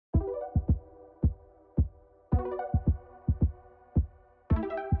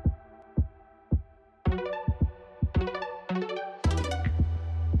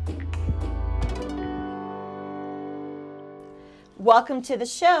Welcome to the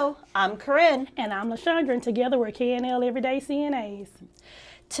show. I'm Corinne. And I'm LaShondra, and together we're KNL Everyday CNAs.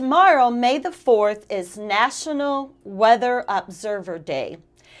 Tomorrow, May the 4th, is National Weather Observer Day.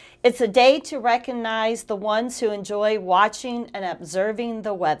 It's a day to recognize the ones who enjoy watching and observing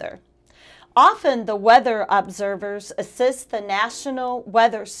the weather. Often, the weather observers assist the National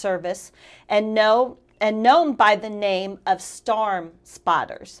Weather Service and known by the name of storm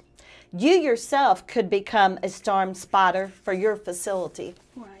spotters. You yourself could become a storm spotter for your facility.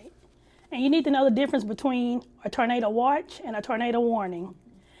 Right. And you need to know the difference between a tornado watch and a tornado warning.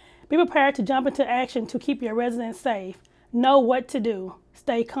 Be prepared to jump into action to keep your residents safe. Know what to do.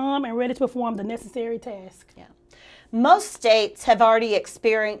 Stay calm and ready to perform the necessary task. Yeah. Most states have already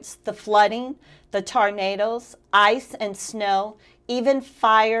experienced the flooding, the tornadoes, ice and snow, even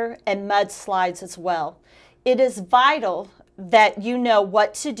fire and mudslides as well. It is vital that you know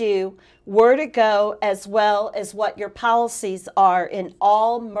what to do, where to go, as well as what your policies are in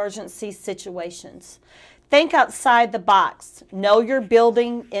all emergency situations. Think outside the box. Know your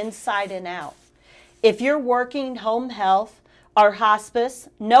building inside and out. If you're working home health or hospice,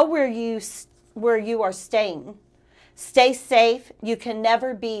 know where you are staying. Stay safe. You can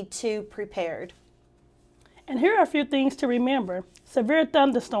never be too prepared. And here are a few things to remember. Severe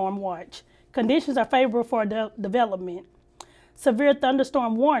thunderstorm watch. Conditions are favorable for development. Severe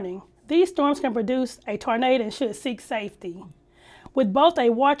thunderstorm warning. These storms can produce a tornado and should seek safety. With both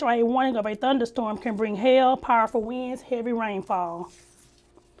a watch or a warning of a thunderstorm can bring hail, powerful winds, heavy rainfall.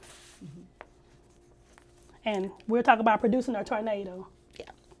 And we'll talk about producing a tornado.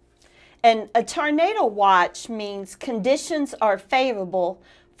 Yeah. And a tornado watch means conditions are favorable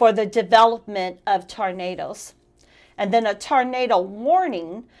for the development of tornadoes. And then a tornado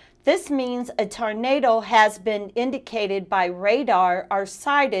warning, this means a tornado has been indicated by radar or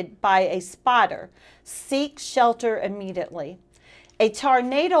sighted by a spotter. Seek shelter immediately. A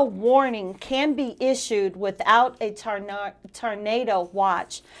tornado warning can be issued without a tornado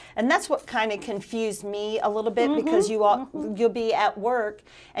watch. And that's what kind of confused me a little bit, because you'll be at work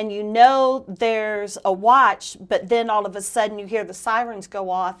and you know there's a watch, but then all of a sudden you hear the sirens go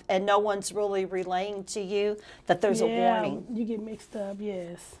off and no one's really relaying to you that there's a warning. You get mixed up,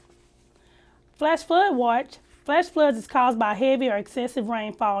 yes. Flash flood watch. Flash floods is caused by heavy or excessive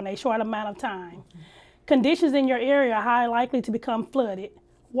rainfall in a short amount of time. Conditions in your area are highly likely to become flooded.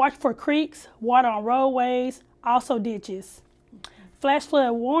 Watch for creeks, water on roadways, also ditches. Flash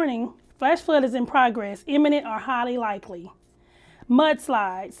flood warning. Flash flood is in progress, imminent or highly likely.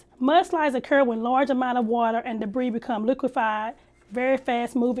 Mudslides. Mudslides occur when large amount of water and debris become liquefied, very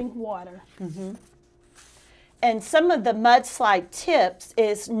fast moving water. And some of the mudslide tips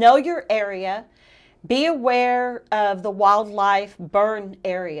is know your area, be aware of the wildlife burn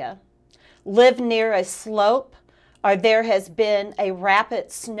area, live near a slope or there has been a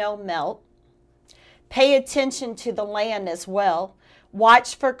rapid snow melt, pay attention to the land as well,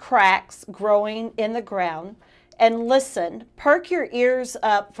 watch for cracks growing in the ground, and listen. Perk your ears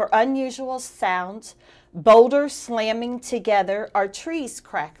up for unusual sounds, boulders slamming together, or trees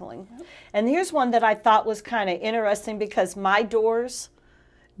crackling. And here's one that I thought was kind of interesting, because my doors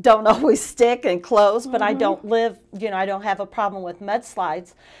don't always stick and close, but I don't live, I don't have a problem with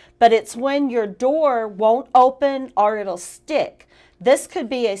mudslides. But it's when your door won't open or it'll stick. This could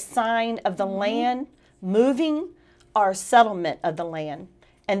be a sign of the land moving or settlement of the land.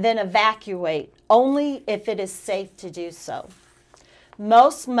 And then evacuate only if it is safe to do so.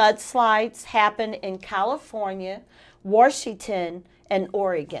 Most mudslides happen in California, Washington, and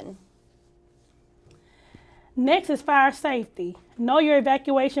Oregon. Next is fire safety. Know your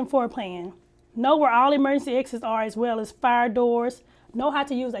evacuation floor plan. Know where all emergency exits are, as well as fire doors. Know how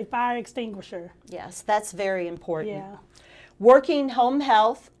to use a fire extinguisher. Yes, that's very important. Yeah. Working home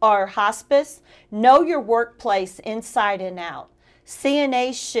health or hospice, know your workplace inside and out.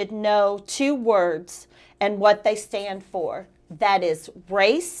 CNA should know 2 words and what they stand for. That is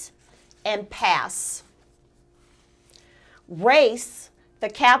RACE and PASS. RACE, the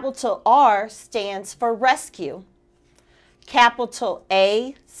capital R stands for rescue. Capital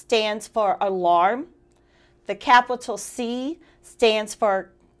A stands for alarm. The capital C stands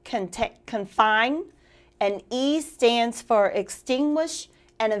for confine. And E stands for extinguish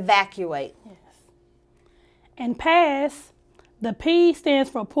and evacuate. Yes. And PASS, the P stands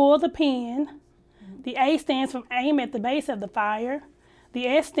for pull the pin. The A stands for aim at the base of the fire. The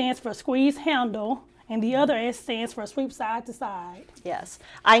S stands for squeeze handle. And the other S stands for sweep side to side. Yes.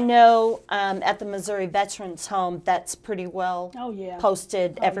 I know at the Missouri Veterans Home, that's pretty well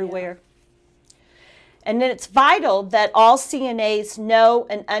posted everywhere. And then it's vital that all CNAs know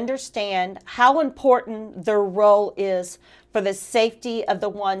and understand how important their role is for the safety of the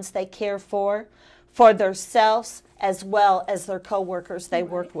ones they care for themselves, as well as their coworkers they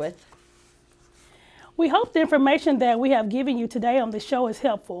work with. We hope the information that we have given you today on the show is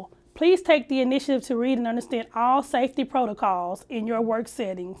helpful. Please take the initiative to read and understand all safety protocols in your work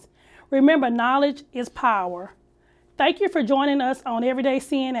settings. Remember, knowledge is power. Thank you for joining us on Everyday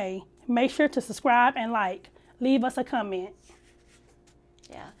CNA. Make sure to subscribe and like. Leave us a comment.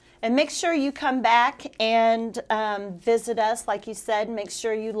 Yeah, and make sure you come back and visit us. Like you said, make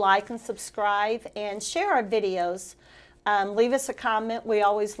sure you like and subscribe and share our videos. Leave us a comment. We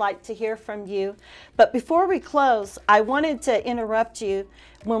always like to hear from you. But before we close, I wanted to interrupt you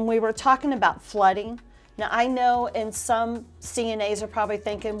when we were talking about flooding. Now, I know and some CNAs are probably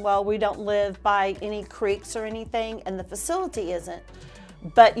thinking, well, we don't live by any creeks or anything, and the facility isn't.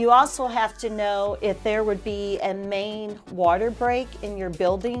 But you also have to know if there would be a main water break in your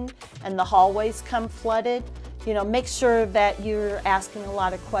building and the hallways come flooded, you know, make sure that you're asking a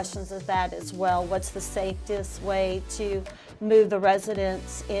lot of questions of that as well. What's the safest way to move the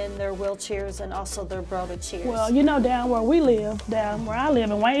residents in their wheelchairs and also their broda chairs? Well, you know, down where I live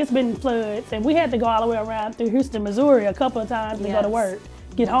in Wayne, it's been floods, and we had to go all the way around through Houston, Missouri a couple of times to go to work,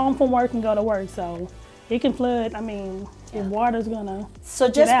 get home from work and go to work. So it can flood. I mean, the water's gonna. So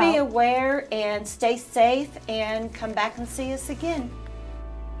just be aware and stay safe and come back and see us again.